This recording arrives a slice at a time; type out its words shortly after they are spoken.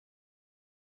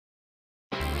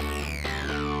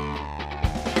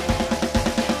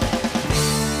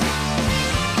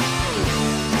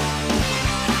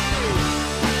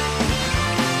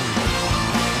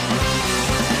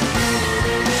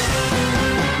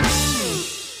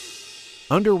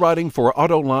Underwriting for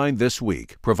Autoline this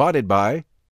week, provided by...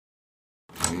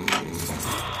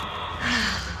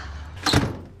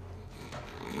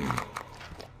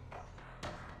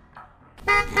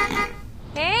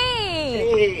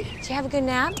 Hey! Did you have a good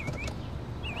nap?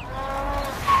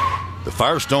 The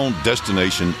Firestone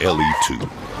Destination LE2.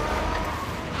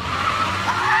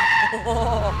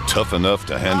 Tough enough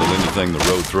to handle anything the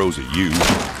road throws at you.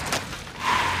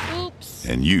 Oops.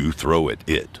 And you throw at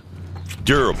it.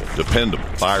 Durable, dependable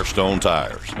Firestone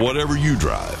tires. Whatever you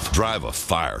drive, drive a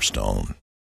Firestone.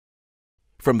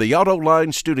 From the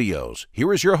Autoline Studios,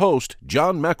 here is your host,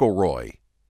 John McElroy.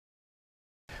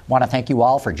 Want to thank you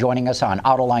all for joining us on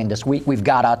Autoline this week. We've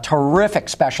got a terrific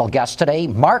special guest today.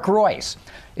 Mark Reuss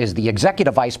is the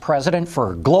Executive Vice President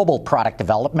for Global Product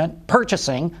Development,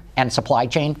 Purchasing, and Supply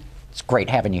Chain. It's great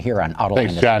having you here on Autoline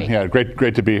Thanks, this John. week. Yeah,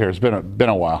 great to be here. It's been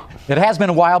a while. It has been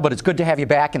a while, but it's good to have you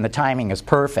back, and the timing is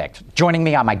perfect. Joining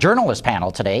me on my journalist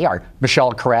panel today are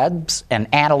Michelle Krebs, an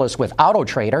analyst with Auto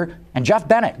Trader, and Jeff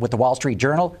Bennett with the Wall Street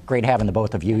Journal. Great having the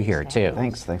both of you here, too.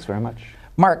 Thanks very much.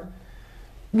 Mark,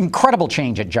 incredible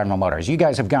change at General Motors. You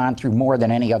guys have gone through more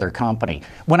than any other company.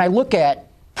 When I look at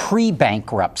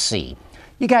pre-bankruptcy,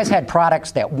 you guys had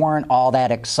products that weren't all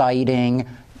that exciting.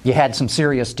 You had some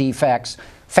serious defects.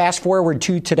 Fast forward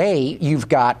to today, you've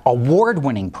got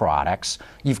award-winning products.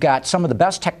 You've got some of the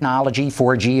best technology,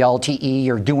 4G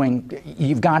LTE.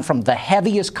 You've gone from the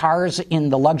heaviest cars in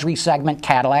the luxury segment,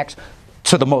 Cadillacs,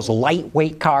 to the most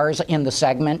lightweight cars in the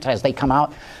segment as they come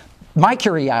out. My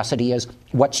curiosity is,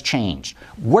 what's changed?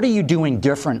 What are you doing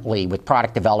differently with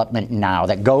product development now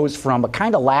that goes from a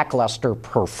kind of lackluster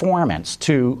performance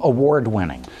to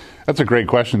award-winning? That's a great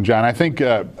question, John. I think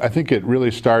it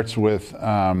really starts with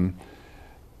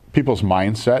people's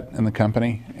mindset in the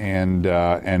company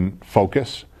and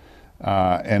focus.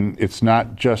 And it's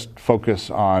not just focus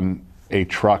on a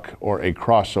truck or a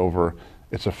crossover.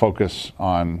 It's a focus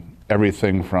on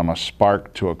everything from a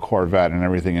Spark to a Corvette and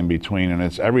everything in between, and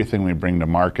it's everything we bring to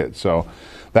market. So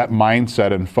that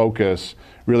mindset and focus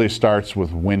really starts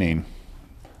with winning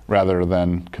rather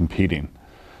than competing.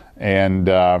 And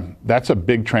that's a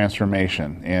big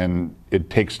transformation, and it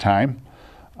takes time.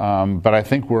 But I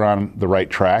think we're on the right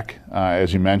track,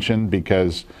 as you mentioned,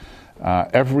 because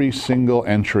every single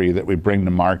entry that we bring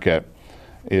to market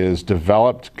is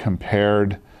developed,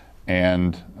 compared,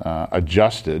 and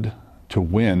adjusted to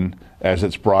win as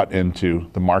it's brought into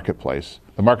the marketplace.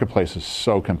 The marketplace is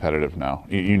so competitive now.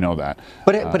 You know that.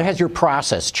 But has your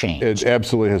process changed? It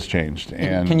absolutely has changed.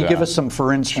 And can you give us some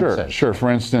for instances? Sure. For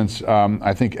instance,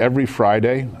 I think every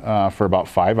Friday for about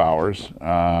 5 hours,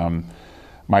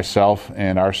 myself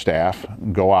and our staff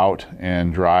go out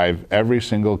and drive every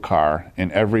single car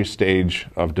in every stage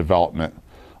of development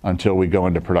until we go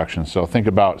into production. So think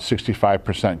about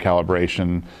 65%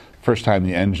 calibration, first time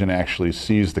the engine actually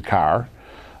sees the car.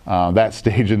 That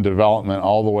stage in development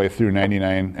all the way through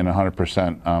 99 and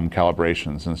 100%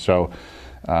 calibrations. And so,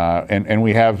 and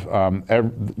we have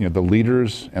the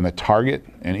leaders and the target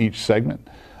in each segment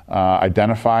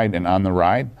identified and on the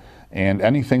ride. And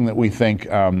anything that we think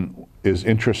is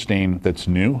interesting that's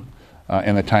new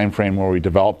in the time frame where we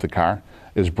develop the car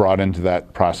is brought into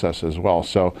that process as well.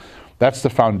 So that's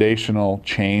the foundational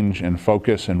change and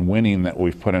focus and winning that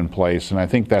we've put in place, and I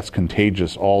think that's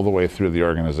contagious all the way through the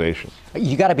organization.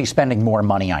 You got to be spending more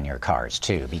money on your cars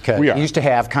too, because you used to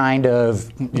have kind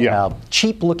of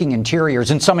cheap-looking interiors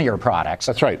in some of your products.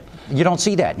 That's right. You don't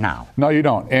see that now. No, you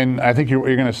don't. And I think you're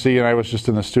going to see, and I was just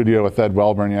in the studio with Ed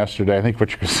Welburn yesterday, I think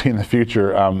what you're going to see in the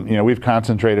future, we've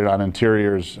concentrated on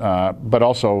interiors, but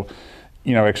also,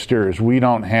 exteriors. We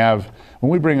don't have, when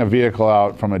we bring a vehicle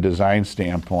out from a design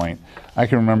standpoint, I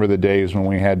can remember the days when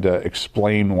we had to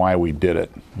explain why we did it.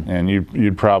 And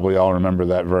you'd probably all remember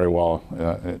that very well,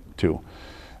 too.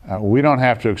 We don't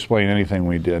have to explain anything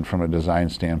we did from a design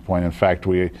standpoint. In fact,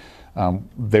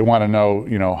 they want to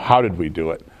know, how did we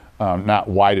do it, not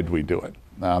why did we do it.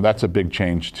 That's a big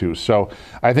change, too. So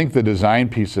I think the design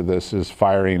piece of this is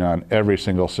firing on every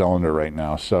single cylinder right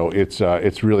now. So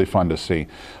it's really fun to see.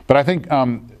 But I think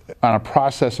on a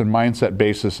process and mindset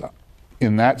basis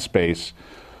in that space,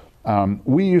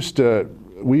 we used to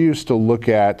look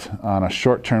at, on a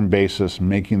short-term basis,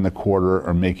 making the quarter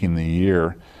or making the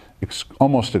year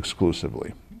almost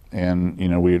exclusively. And,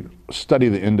 we study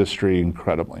the industry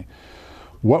incredibly.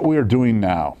 What we are doing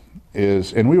now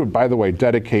is, and we would, by the way,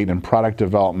 dedicate in product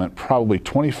development, probably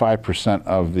 25%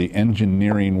 of the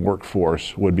engineering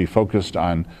workforce would be focused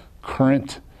on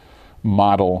current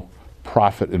model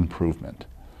profit improvement.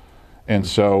 And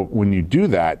so when you do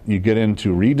that, you get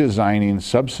into redesigning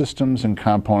subsystems and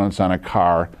components on a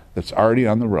car that's already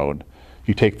on the road.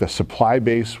 You take the supply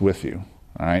base with you,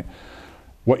 all right?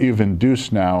 What you've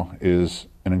induced now is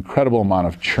an incredible amount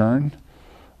of churn,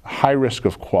 high risk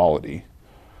of quality,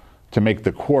 to make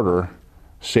the quarter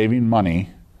saving money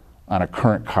on a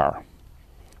current car.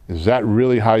 Is that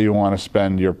really how you want to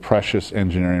spend your precious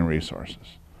engineering resources?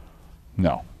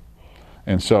 No.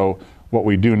 And so what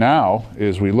we do now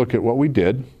is we look at what we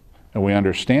did and we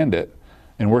understand it,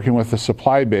 and working with the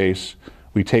supply base,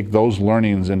 we take those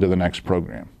learnings into the next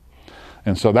program.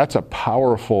 And so that's a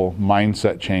powerful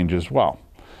mindset change as well.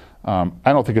 I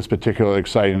don't think it's particularly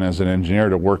exciting as an engineer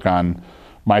to work on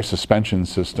my suspension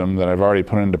system that I've already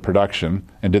put into production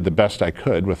and did the best I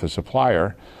could with a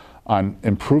supplier on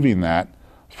improving that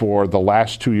for the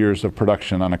last 2 years of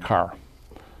production on a car.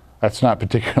 That's not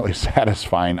particularly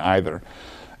satisfying either.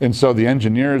 And so the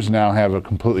engineers now have a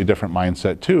completely different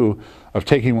mindset too, of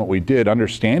taking what we did,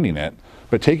 understanding it,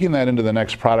 but taking that into the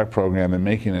next product program and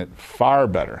making it far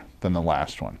better than the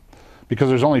last one. Because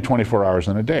there's only 24 hours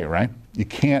in a day, right? You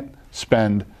can't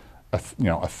spend a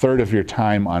third of your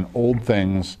time on old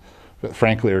things that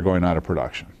frankly are going out of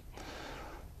production.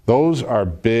 Those are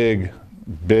big,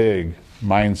 big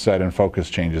mindset and focus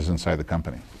changes inside the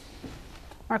company.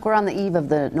 Mark, we're on the eve of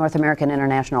the North American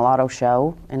International Auto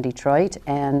Show in Detroit,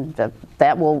 and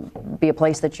that will be a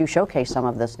place that you showcase some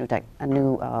of this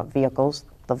new vehicles,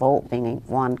 the Volt being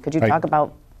one. Could you talk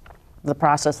about the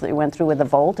process that you went through with the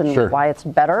Volt and why it's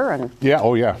better? And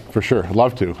yeah, for sure. I'd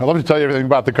love to. I'd love to tell you everything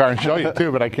about the car and show you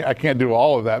too, but I can't do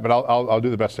all of that, but I'll do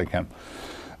the best I can.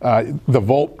 The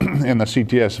Volt and the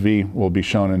CTS-V will be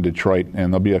shown in Detroit,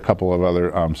 and there'll be a couple of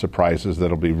other surprises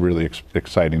that'll be really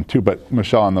exciting too. But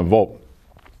Michelle, on the Volt,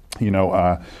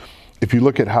 if you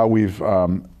look at how we've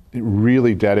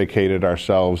really dedicated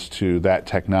ourselves to that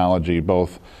technology,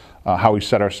 both how we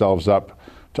set ourselves up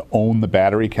to own the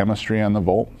battery chemistry on the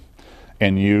Volt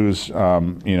and use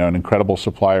an incredible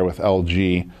supplier with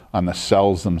LG on the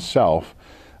cells themselves,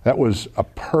 that was a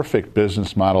perfect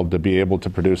business model to be able to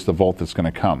produce the Volt that's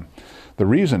going to come. The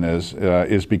reason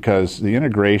is because the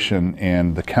integration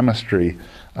and the chemistry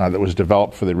that was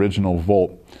developed for the original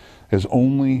Volt has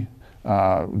only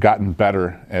gotten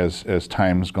better as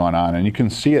time's gone on. And you can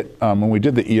see it when we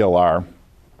did the ELR.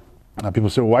 People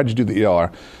say, well, why'd you do the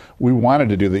ELR? We wanted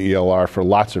to do the ELR for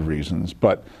lots of reasons,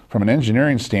 but from an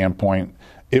engineering standpoint,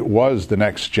 it was the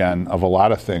next gen of a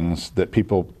lot of things that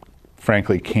people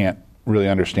frankly can't really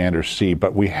understand or see.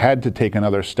 But we had to take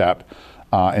another step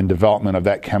in development of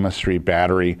that chemistry,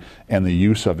 battery, and the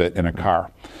use of it in a car.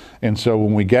 And so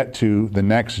when we get to the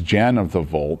next gen of the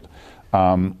Volt,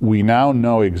 we now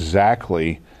know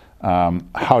exactly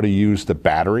how to use the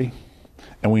battery,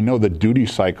 and we know the duty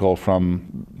cycle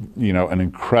from an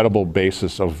incredible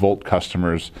basis of Volt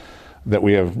customers that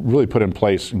we have really put in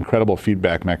place incredible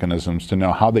feedback mechanisms to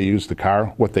know how they use the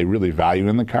car, what they really value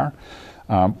in the car.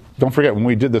 Don't forget, when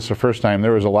we did this the first time,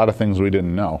 there was a lot of things we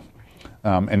didn't know,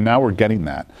 and now we're getting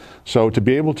that. So to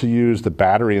be able to use the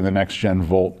battery in the next gen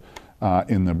Volt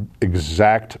in the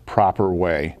exact proper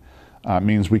way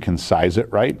means we can size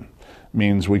it right,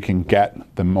 means we can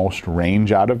get the most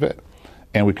range out of it,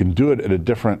 and we can do it at a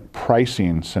different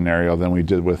pricing scenario than we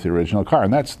did with the original car.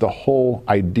 And that's the whole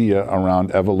idea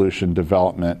around evolution,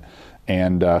 development,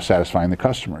 and satisfying the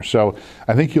customer. So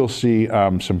I think you'll see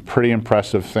some pretty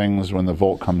impressive things when the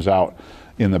Volt comes out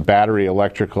in the battery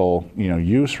electrical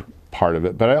use part of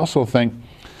it. But I also think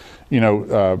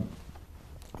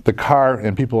the car,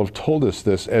 and people have told us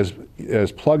this,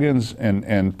 as plug-ins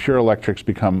and pure electrics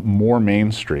become more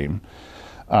mainstream,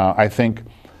 I think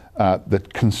the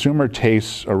consumer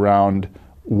tastes around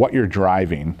what you're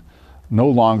driving no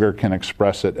longer can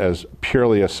express it as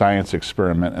purely a science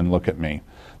experiment and look at me.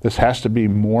 This has to be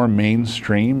more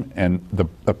mainstream, and the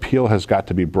appeal has got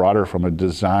to be broader from a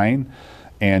design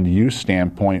and use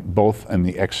standpoint, both in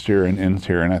the exterior and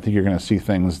interior. And I think you're going to see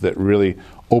things that really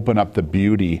open up the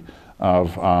beauty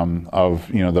of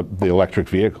the electric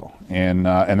vehicle, and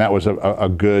that was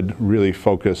a good, really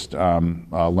focused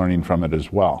learning from it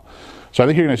as well. So I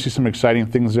think you're going to see some exciting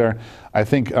things there. I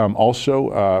think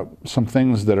also some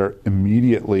things that are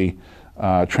immediately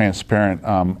transparent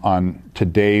on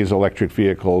today's electric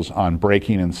vehicles on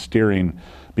braking and steering,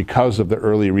 because of the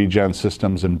early regen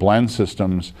systems and blend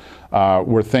systems,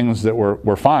 were things that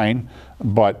were fine,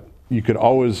 but you could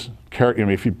always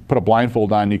if you put a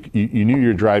blindfold on, you knew you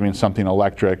were driving something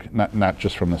electric, not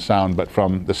just from the sound, but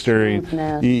from the steering.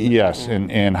 Yes,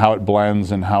 and how it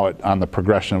blends and how it on the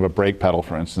progression of a brake pedal,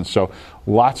 for instance. So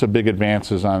lots of big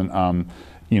advances on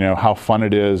how fun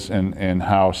it is and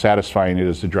how satisfying it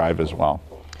is to drive as well.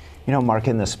 You know, Mark,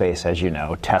 in the space, as you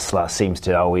know, Tesla seems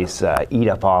to always eat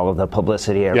up all of the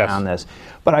publicity around this.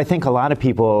 But I think a lot of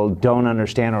people don't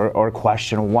understand or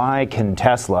question, why can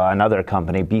Tesla, another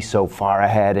company, be so far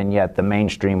ahead, and yet the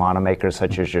mainstream automakers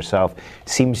such as yourself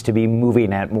seems to be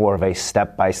moving at more of a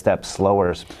step-by-step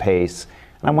slower pace.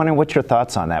 And I'm wondering what your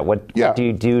thoughts on that. What do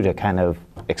you do to kind of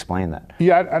explain that?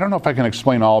 Yeah, I don't know if I can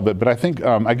explain all of it, but I think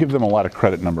I give them a lot of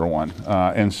credit, number one.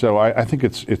 And so I think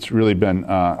it's really been,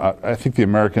 I think the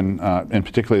American, and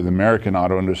particularly the American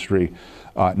auto industry,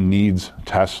 needs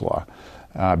Tesla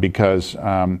because,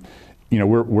 you know,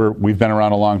 we've been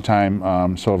around a long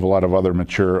time, so have a lot of other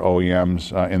mature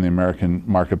OEMs in the American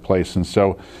marketplace. And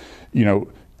so, you know,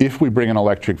 if we bring an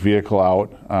electric vehicle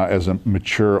out as a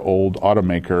mature old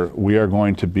automaker, we are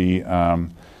going to be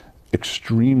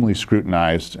extremely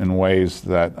scrutinized in ways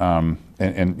that,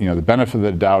 and you know, the benefit of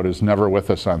the doubt is never with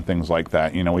us on things like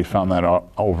that. You know, we found that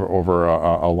over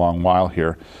a long while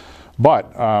here.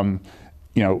 But,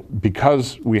 you know,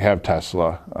 because we have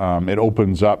Tesla, it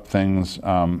opens up things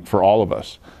for all of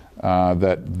us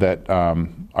that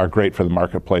are great for the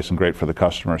marketplace and great for the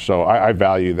customer. So I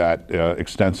value that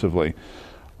extensively.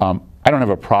 I don't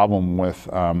have a problem with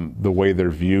the way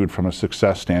they're viewed from a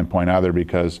success standpoint either,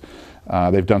 because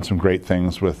they've done some great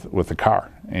things with the car,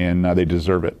 and they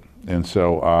deserve it. And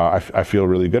so I feel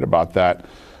really good about that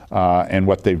and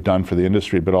what they've done for the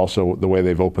industry, but also the way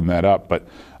they've opened that up. But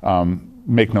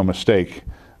make no mistake,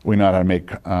 we know how to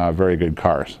make very good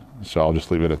cars. So I'll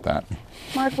just leave it at that.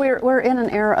 Mark, we're in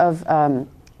an era of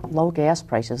low gas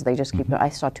prices. They just keep. I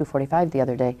saw $2.45 the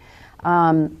other day.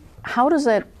 How does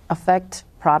it affect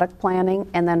product planning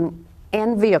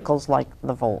and vehicles like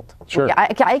the Volt? Sure.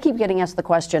 I keep getting asked the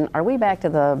question, are we back to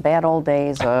the bad old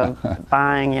days of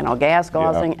buying, you know,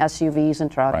 gas-guzzling SUVs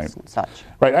and trucks and such?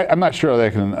 Right. I'm not sure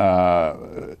they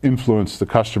can influence the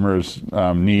customer's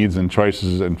needs and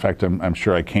choices. In fact, I'm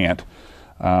sure I can't.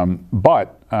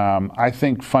 But I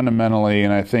think fundamentally,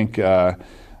 and I think,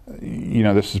 you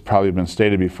know, this has probably been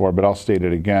stated before, but I'll state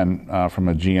it again from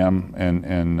a GM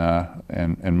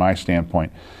and my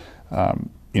standpoint.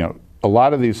 You know, a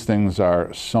lot of these things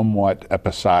are somewhat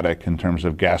episodic in terms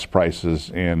of gas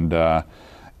prices and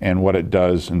what it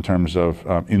does in terms of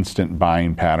instant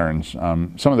buying patterns.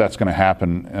 Some of that's going to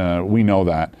happen. We know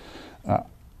that.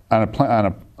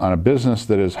 On a business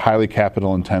that is highly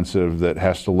capital intensive, that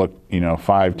has to look, you know,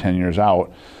 5-10 years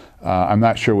out, I'm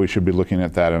not sure we should be looking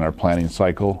at that in our planning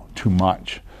cycle too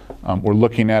much. We're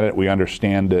looking at it, we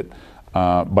understand it,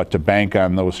 but to bank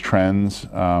on those trends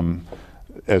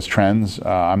as trends,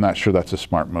 I'm not sure that's a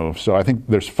smart move. So I think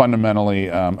there's fundamentally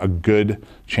a good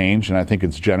change, and I think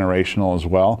it's generational as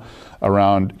well,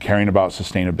 around caring about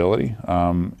sustainability.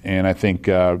 And I think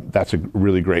that's a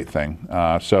really great thing.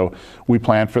 So we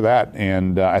plan for that,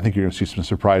 and I think you're going to see some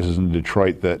surprises in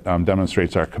Detroit that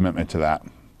demonstrates our commitment to that,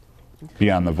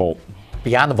 beyond the Volt.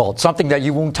 Beyond the Volt, something that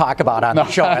you won't talk about on the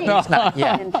show, at least not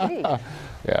yet.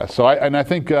 Yeah, so I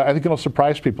think it'll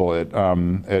surprise people at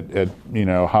you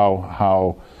know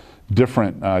how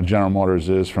different General Motors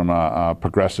is from a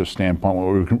progressive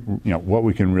standpoint. What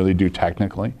we can really do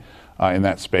technically in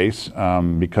that space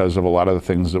because of a lot of the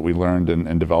things that we learned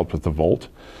and developed with the Volt,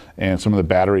 and some of the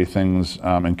battery things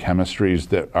and chemistries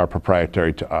that are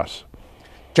proprietary to us.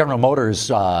 General Motors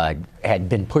had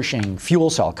been pushing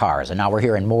fuel cell cars, and now we're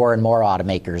hearing more and more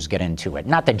automakers get into it.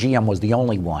 Not that GM was the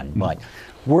only one, but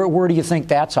where do you think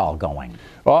that's all going?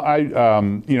 Well,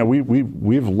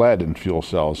 we've led in fuel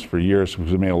cells for years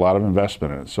because we made a lot of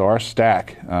investment in it. So our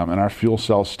stack and our fuel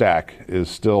cell stack is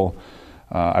still,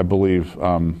 I believe,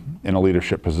 in a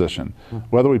leadership position.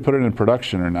 Whether we put it in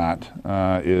production or not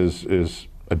is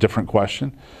a different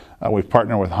question. We've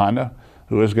partnered with Honda,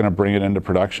 who is going to bring it into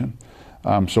production.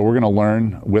 So we're going to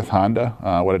learn with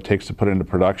Honda what it takes to put it into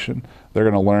production. They're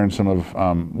going to learn some of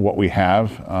what we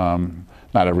have.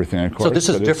 Not everything, of course. So this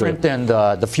is different than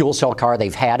the fuel cell car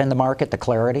they've had in the market, the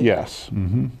Clarity? Yes.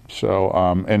 Mm-hmm. So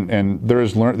and there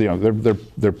is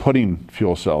they're putting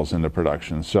fuel cells into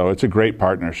production. So it's a great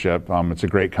partnership. It's a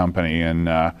great company, and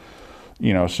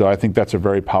so I think that's a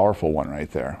very powerful one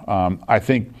right there. I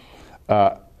think.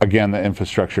 Again, the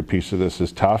infrastructure piece of this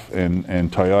is tough,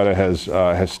 and Toyota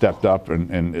has stepped up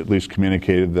and at least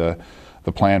communicated the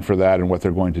plan for that and what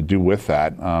they're going to do with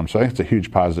that. So I think it's a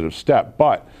huge positive step.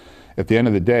 But at the end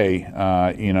of the day,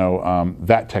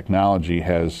 that technology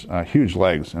has huge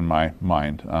legs in my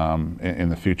mind in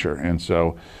the future, and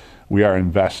so we are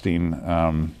investing.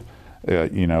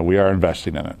 We are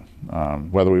investing in it.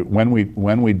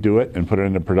 When we do it and put it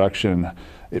into production,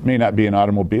 it may not be an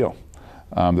automobile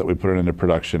that we put it into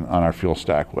production on our fuel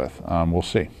stack with. We'll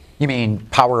see. You mean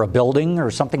power a building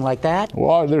or something like that?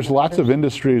 Well, there's lots of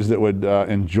industries that would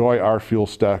enjoy our fuel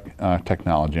stack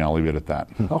technology, and I'll leave it at that.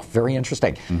 Oh, very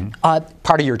interesting.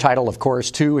 Part of your title, of course,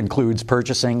 too, includes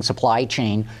purchasing, supply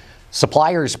chain.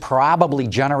 Suppliers probably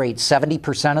generate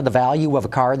 70% of the value of a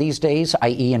car these days,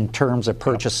 i.e. in terms of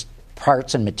purchase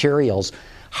parts and materials.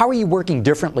 How are you working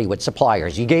differently with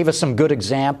suppliers? You gave us some good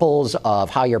examples of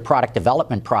how your product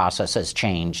development process has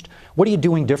changed. What are you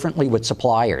doing differently with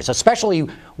suppliers, especially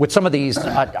with some of these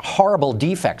horrible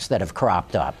defects that have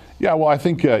cropped up? Yeah, well, I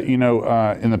think, in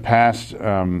the past,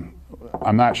 I'm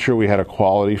not sure we had a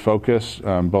quality focus,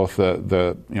 both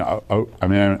a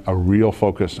real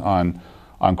focus on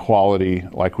quality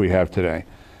like we have today.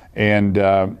 And,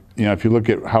 if you look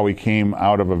at how we came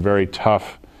out of a very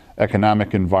tough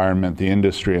economic environment, the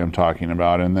industry I'm talking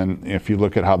about, and then if you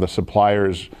look at how the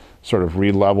suppliers sort of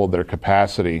re-leveled their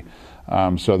capacity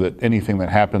so that anything that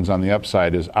happens on the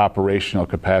upside is operational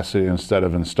capacity instead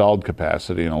of installed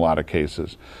capacity in a lot of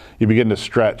cases, you begin to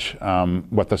stretch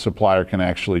what the supplier can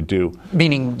actually do.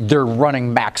 Meaning they're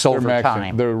running max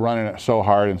overtime. They're running it so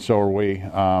hard, and so are we,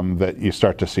 that you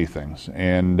start to see things.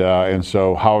 And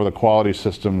so how are the quality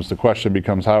systems, the question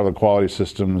becomes, how are the quality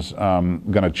systems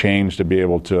going to change to be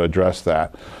able to address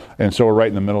that? And so we're right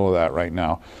in the middle of that right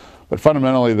now. But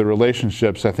fundamentally, the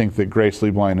relationships I think that Grace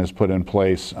Lieblein has put in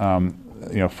place,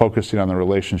 focusing on the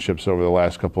relationships over the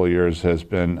last couple of years has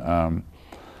been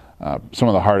some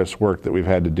of the hardest work that we've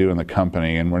had to do in the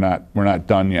company, and we're not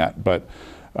done yet. But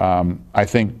I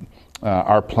think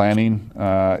our planning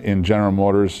in General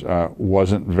Motors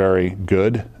wasn't very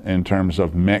good in terms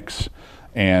of mix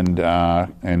and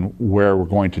where we're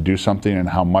going to do something and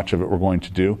how much of it we're going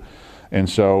to do. And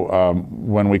so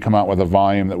when we come out with a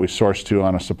volume that we source to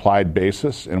on a supplied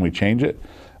basis and we change it,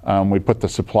 we put the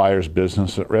supplier's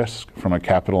business at risk from a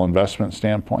capital investment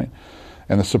standpoint.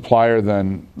 And the supplier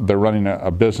then, they're running a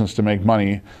business to make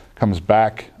money, comes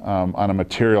back on a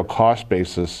material cost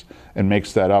basis and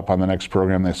makes that up on the next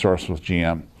program they source with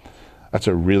GM. That's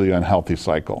a really unhealthy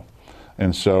cycle.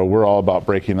 And so we're all about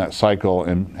breaking that cycle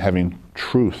and having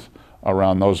truth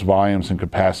around those volumes and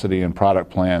capacity and product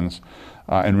plans,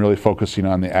 and really focusing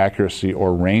on the accuracy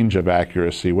or range of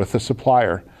accuracy with the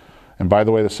supplier. And by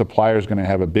the way, the supplier is going to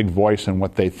have a big voice in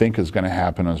what they think is going to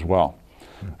happen as well.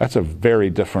 That's a very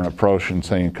different approach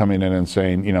than coming in and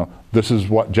saying, this is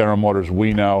what General Motors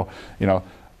we know. No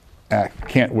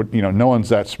one's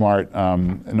that smart.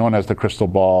 No one has the crystal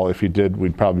ball. If you did,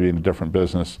 we'd probably be in a different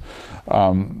business.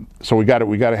 So we got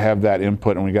to have that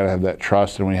input, and we got to have that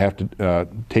trust, and we have to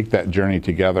take that journey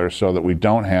together so that we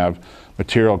don't have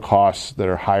material costs that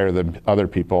are higher than other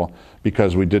people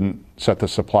because we didn't set the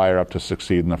supplier up to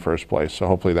succeed in the first place. So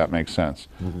hopefully that makes sense.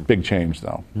 Big change,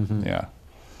 though. Yeah,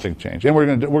 big change. And we're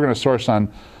going to source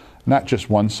on not just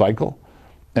one cycle,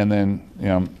 and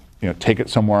then take it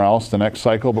somewhere else the next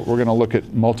cycle, but we're going to look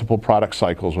at multiple product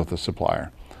cycles with the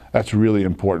supplier. That's really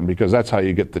important because that's how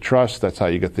you get the trust, that's how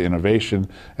you get the innovation,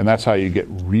 and that's how you get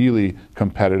really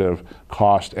competitive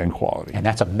cost and quality. And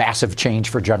that's a massive change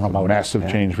for General Motors.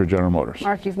 Massive change for General Motors.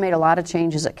 Mark, you've made a lot of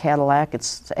changes at Cadillac.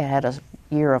 It's had a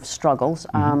year of struggles.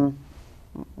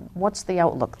 What's the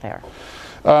outlook there?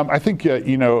 I think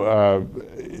in the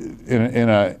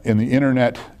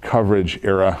internet coverage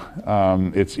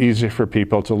era, it's easy for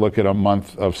people to look at a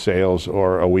month of sales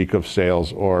or a week of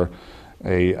sales or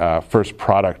a first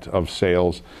product of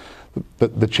sales.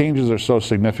 The changes are so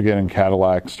significant in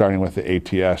Cadillac, starting with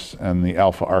the ATS and the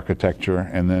Alpha architecture,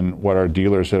 and then what our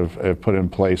dealers have put in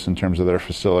place in terms of their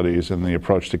facilities and the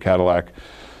approach to Cadillac,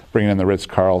 bringing in the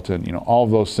Ritz-Carlton, all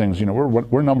of those things.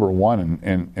 We're number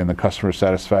one in the customer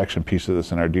satisfaction piece of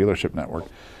this in our dealership network.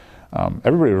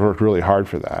 Everybody worked really hard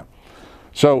for that.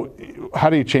 So how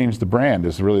do you change the brand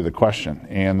is really the question,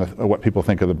 and what people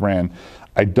think of the brand.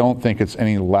 I don't think it's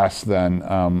any less than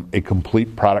a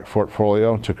complete product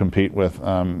portfolio to compete with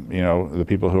the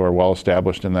people who are well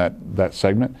established in that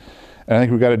segment. And I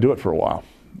think we've got to do it for a while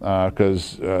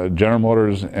because General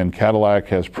Motors and Cadillac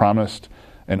has promised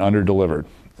and underdelivered.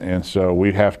 And so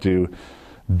we have to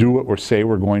do what we say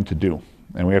we're going to do,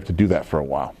 and we have to do that for a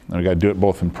while. And we got to do it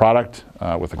both in product,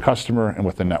 with the customer, and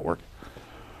with the network.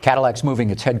 Cadillac's moving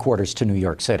its headquarters to New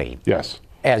York City. Yes.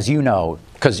 As you know,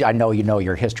 because I know you know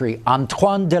your history,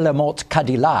 Antoine de la Motte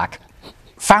Cadillac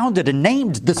founded and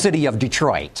named the city of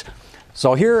Detroit.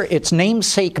 So here its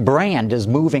namesake brand is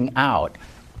moving out.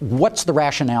 What's the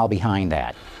rationale behind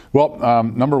that? Well,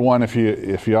 number one, if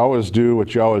you always do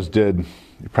what you always did,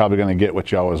 you're probably going to get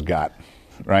what you always got,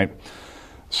 right?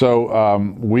 So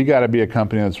we got to be a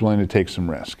company that's willing to take some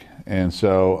risk. And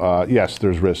so, yes,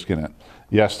 there's risk in it.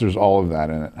 Yes, there's all of that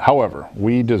in it. However,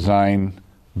 we design,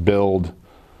 build,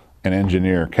 and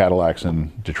engineer Cadillacs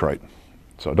in Detroit.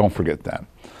 So don't forget that.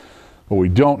 What we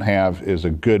don't have is a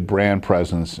good brand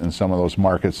presence in some of those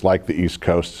markets like the East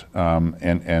Coast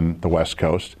and the West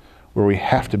Coast, where we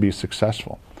have to be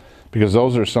successful. Because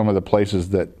those are some of the places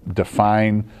that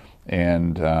define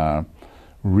and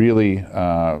really,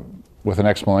 with an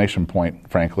exclamation point,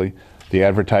 frankly, the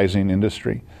advertising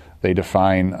industry. They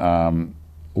define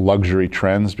luxury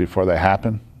trends before they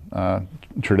happen,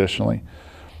 traditionally.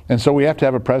 And so we have to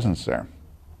have a presence there.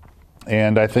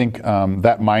 And I think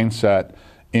that mindset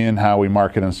in how we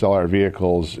market and sell our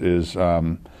vehicles is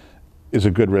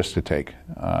a good risk to take.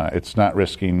 It's not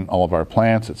risking all of our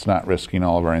plants. It's not risking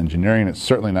all of our engineering. It's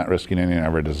certainly not risking any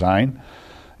of our design.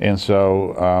 And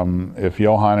so if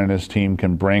Johan and his team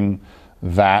can bring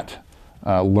that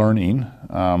learning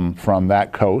from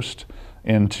that coast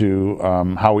into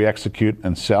how we execute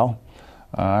and sell,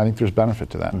 I think there's benefit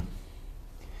to that.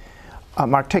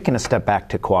 Mark, taking a step back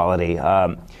to quality,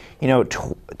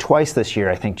 twice this year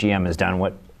I think GM has done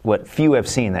what few have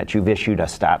seen, that you've issued a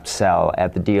stop sell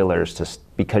at the dealers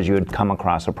because you had come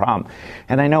across a problem.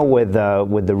 And I know with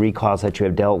the recalls that you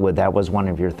have dealt with, that was one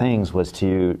of your things, was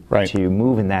to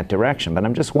move in that direction. But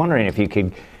I'm just wondering if you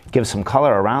could give some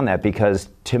color around that, because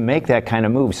to make that kind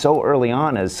of move so early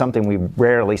on is something we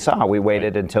rarely saw. We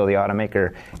waited until the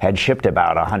automaker had shipped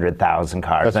about 100,000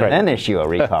 cars then issue a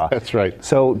recall. That's right.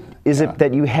 So is it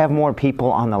that you have more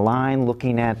people on the line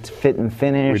looking at fit and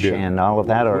finish and all of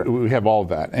that? Or we have all of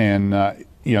that. And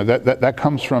that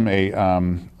comes from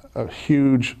a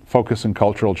huge focus and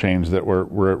cultural change that we're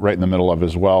right in the middle of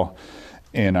as well,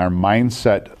 in our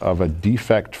mindset of a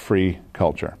defect-free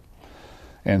culture.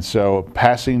 And so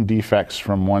passing defects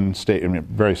from one state,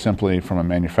 very simply from a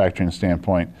manufacturing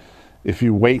standpoint, if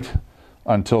you wait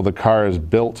until the car is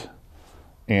built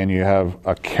and you have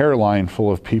a care line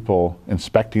full of people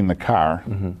inspecting the car,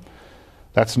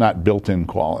 that's not built-in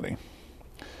quality.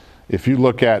 If you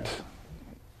look at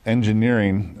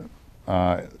engineering,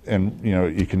 and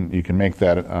you can make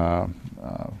that,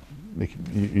 you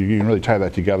can really tie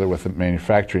that together with the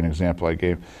manufacturing example I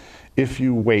gave. If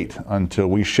you wait until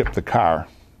we ship the car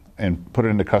and put it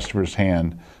in the customer's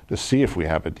hand to see if we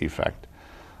have a defect,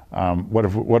 what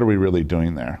are we really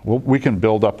doing there? Well, we can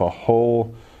build up a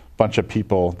whole bunch of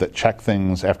people that check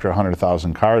things after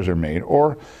 100,000 cars are made,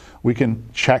 or we can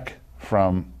check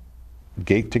from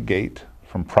gate to gate,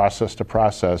 from process to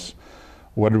process,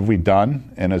 what have we done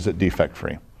and is it defect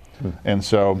free? And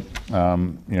so,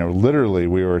 literally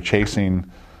we were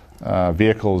chasing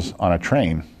vehicles on a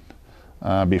train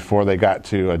before they got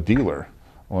to a dealer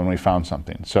when we found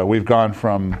something. So we've gone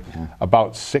from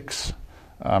about 6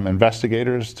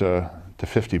 investigators to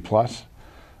 50 plus,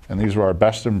 and these were our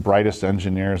best and brightest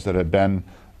engineers that had been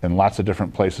in lots of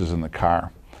different places in the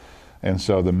car. And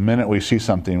so the minute we see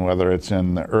something, whether it's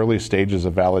in the early stages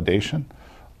of validation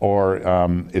or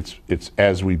it's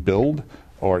as we build,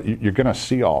 or you're going to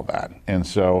see all that. And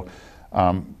so,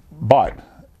 but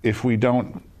if we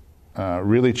don't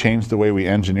really change the way we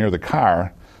engineer the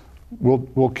car,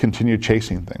 we'll continue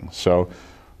chasing things. So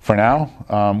for now,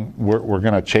 we're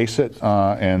going to chase it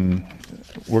and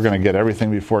we're going to get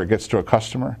everything before it gets to a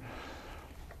customer.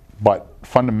 But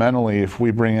fundamentally, if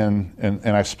we bring in,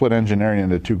 and I split engineering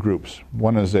into 2 groups.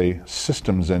 One is a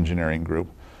systems engineering group,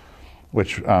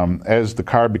 which as the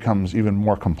car becomes even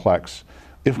more complex,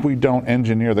 if we don't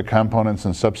engineer the components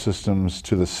and subsystems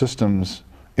to the systems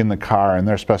in the car and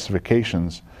their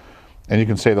specifications, and you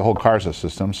can say the whole car is a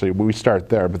system, so we start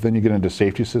there, but then you get into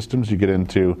safety systems, you get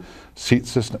into seat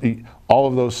system, all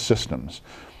of those systems.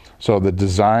 So the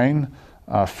design,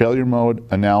 failure mode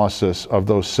analysis of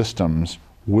those systems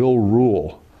will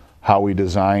rule how we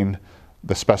design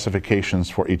the specifications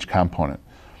for each component.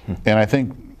 And I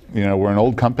think, we're an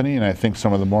old company, and I think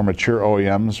some of the more mature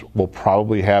OEMs will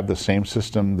probably have the same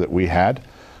system that we had,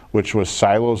 which was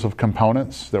silos of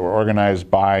components that were organized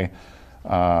by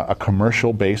a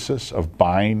commercial basis of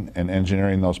buying and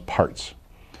engineering those parts.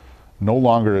 No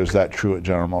longer is that true at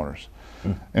General Motors.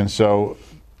 And so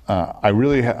I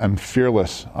really am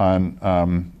fearless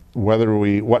on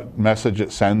what message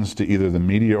it sends to either the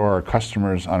media or our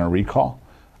customers on a recall.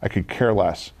 I could care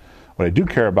less. What I do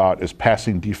care about is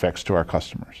passing defects to our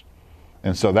customers.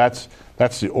 And so that's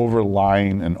the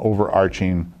overlying and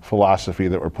overarching philosophy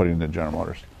that we're putting into General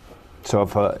Motors. So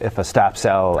if a stop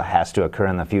sell has to occur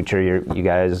in the future, you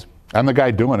guys... I'm the guy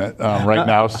doing it right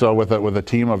now. So with a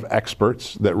team of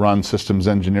experts that run systems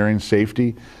engineering,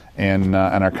 safety, and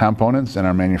our components and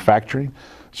our manufacturing.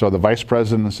 So the vice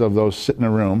presidents of those sit in a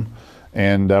room,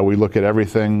 and we look at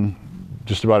everything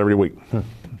just about every week.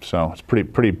 So it's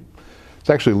pretty. It's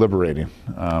actually liberating,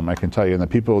 I can tell you. And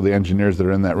the engineers that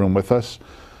are in that room with us,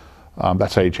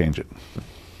 That's how you change it.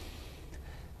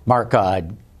 Mark,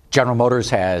 General Motors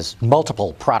has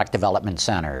multiple product development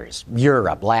centers: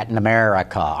 Europe, Latin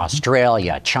America,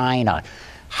 Australia, China.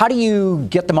 How do you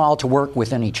get them all to work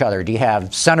within each other? Do you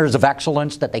have centers of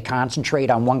excellence that they concentrate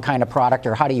on one kind of product,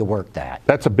 or how do you work that?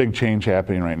 That's a big change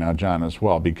happening right now, John, as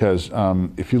well, because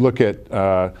if you look at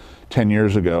 10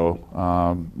 years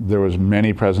ago, there was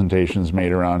many presentations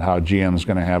made around how GM's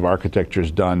going to have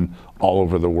architectures done all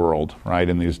over the world, right,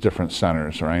 in these different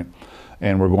centers, right?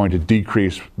 And we're going to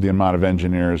decrease the amount of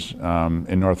engineers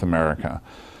in North America.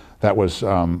 That was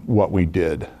what we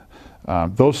did.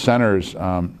 Those centers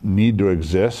need to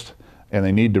exist, and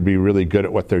they need to be really good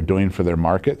at what they're doing for their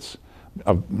markets,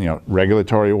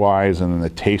 regulatory-wise, and then the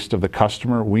taste of the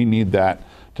customer. We need that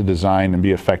to design and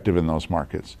be effective in those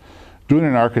markets. Doing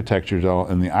an architecture, though,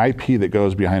 and the IP that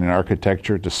goes behind an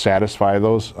architecture to satisfy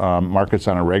those markets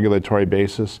on a regulatory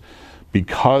basis,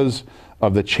 because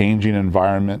of the changing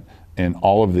environment in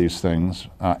all of these things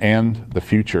and the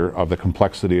future of the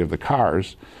complexity of the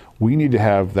cars, we need to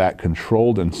have that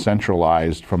controlled and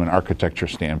centralized from an architecture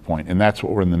standpoint, and that's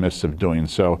what we're in the midst of doing.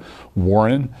 So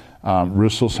Warren,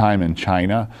 Rüsselsheim in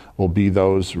China will be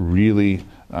those really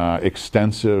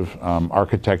extensive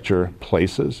architecture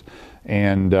places,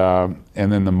 and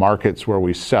then the markets where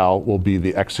we sell will be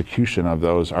the execution of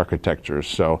those architectures.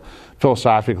 So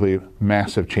philosophically,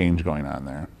 massive change going on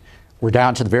there. We're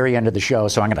down to the very end of the show,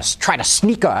 so I'm going to try to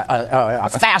sneak a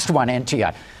fast one into you.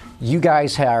 You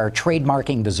guys are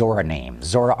trademarking the Zora name,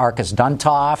 Zora Arkus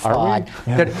Duntov.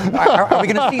 Are we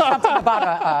going to see something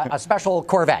about a special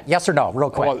Corvette? Yes or no, real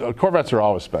quick? Well, Corvettes are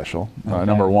always special,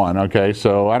 number one, okay?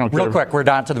 So I don't care. Real quick, we're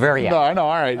down to the very end. No, I know,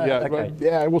 all right, yeah. Okay.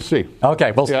 Yeah, we'll see.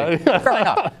 Okay, we'll see. Fair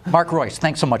enough. Mark Royce,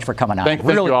 thanks so much for coming on. Thank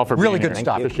you all for being really here. Good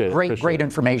stuff. Appreciate Great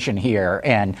information here.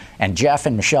 And Jeff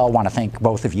and Michelle want to thank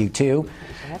both of you, too.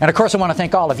 And, of course, I want to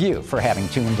thank all of you for having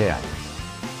tuned in.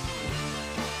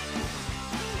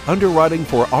 Underwriting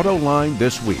for Autoline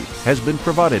this week has been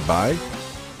provided by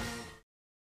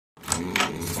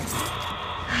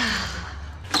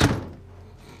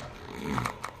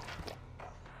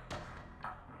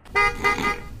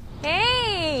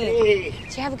Hey!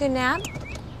 Did you have a good nap?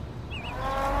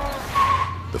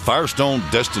 The Firestone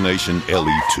Destination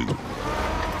LE2.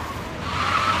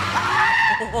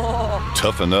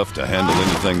 Tough enough to handle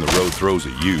anything the road throws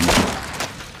at you.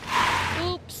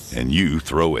 Oops. And you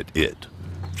throw at it.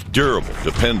 Durable,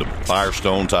 dependable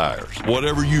Firestone tires.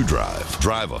 Whatever you drive,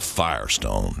 drive a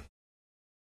Firestone.